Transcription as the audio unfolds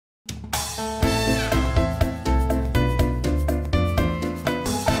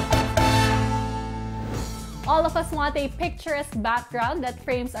us want a picturesque background that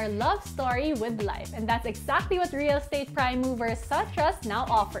frames our love story with life. And that's exactly what real estate prime mover Suntrust now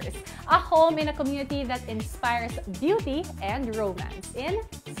offers. A home in a community that inspires beauty and romance in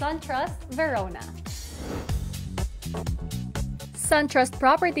Suntrust, Verona. Suntrust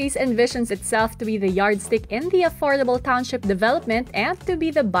Properties envisions itself to be the yardstick in the affordable township development and to be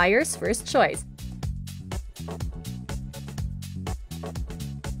the buyer's first choice.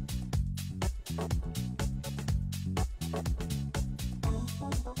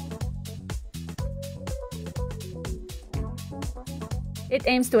 It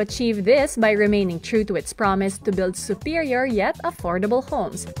aims to achieve this by remaining true to its promise to build superior yet affordable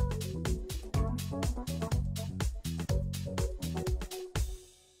homes.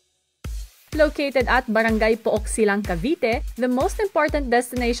 Located at Barangay Pook Silang, Cavite, the most important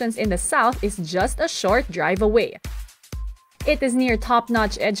destinations in the south is just a short drive away. It is near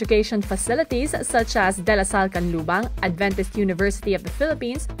top-notch education facilities such as De La Salle Canlubang, Adventist University of the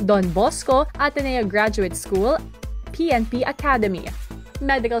Philippines, Don Bosco, Ateneo Graduate School, PNP Academy.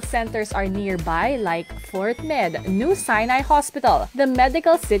 Medical centers are nearby like Fort Med, New Sinai Hospital, the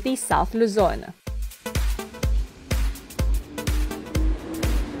Medical City South Luzon.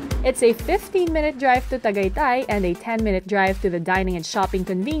 It's a 15-minute drive to Tagaytay and a 10-minute drive to the dining and shopping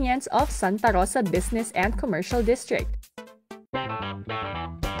convenience of Santa Rosa Business and Commercial District.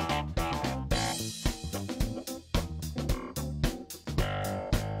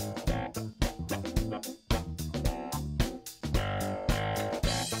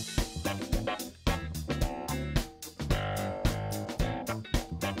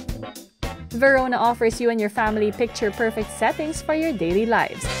 Verona offers you and your family picture-perfect settings for your daily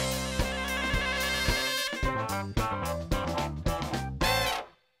lives.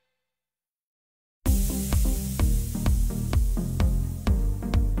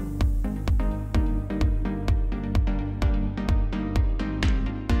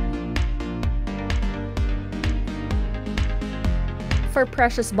 For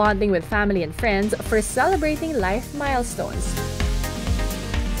precious bonding with family and friends, for celebrating life milestones.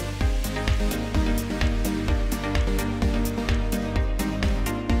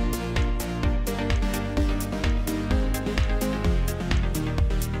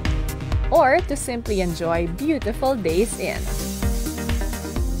 Or to simply enjoy beautiful days in.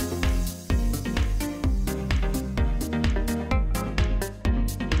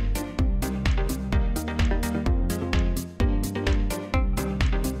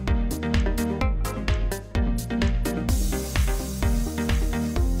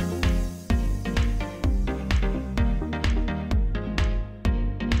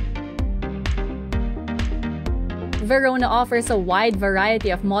 Verona offers a wide variety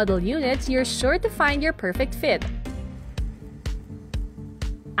of model units. You're sure to find your perfect fit.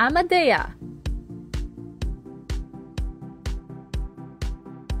 Amadea,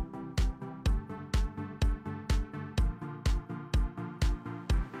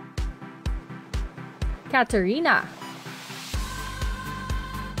 Caterina,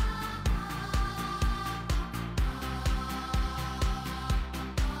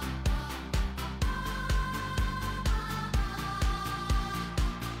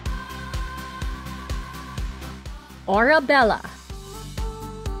 Orabella,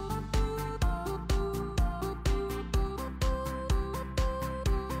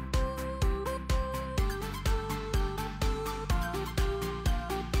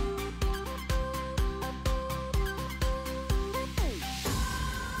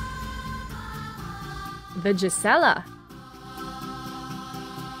 the Gisela,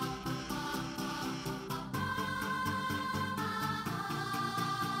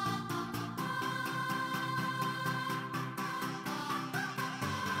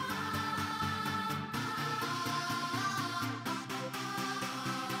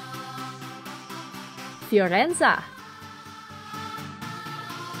 Fiorenza,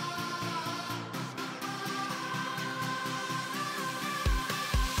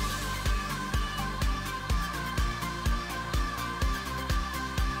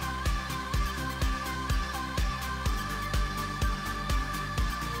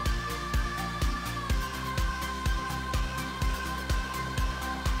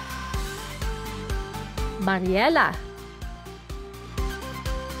 Mariela,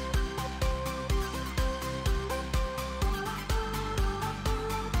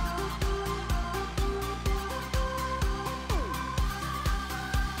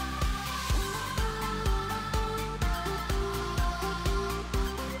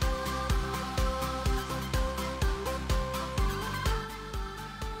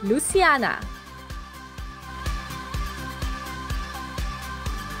 Luciana,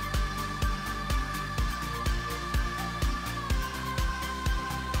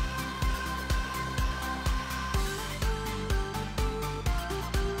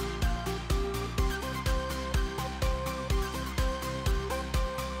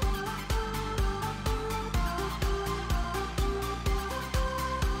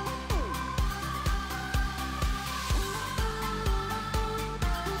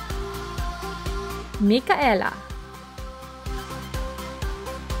 Micaela.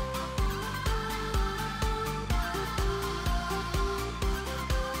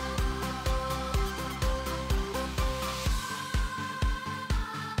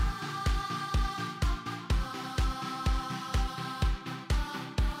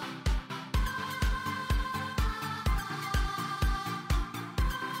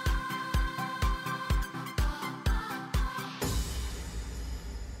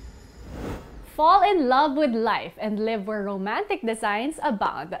 Fall in love with life and live where romantic designs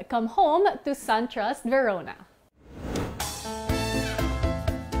abound. Come home to Suntrust Verona.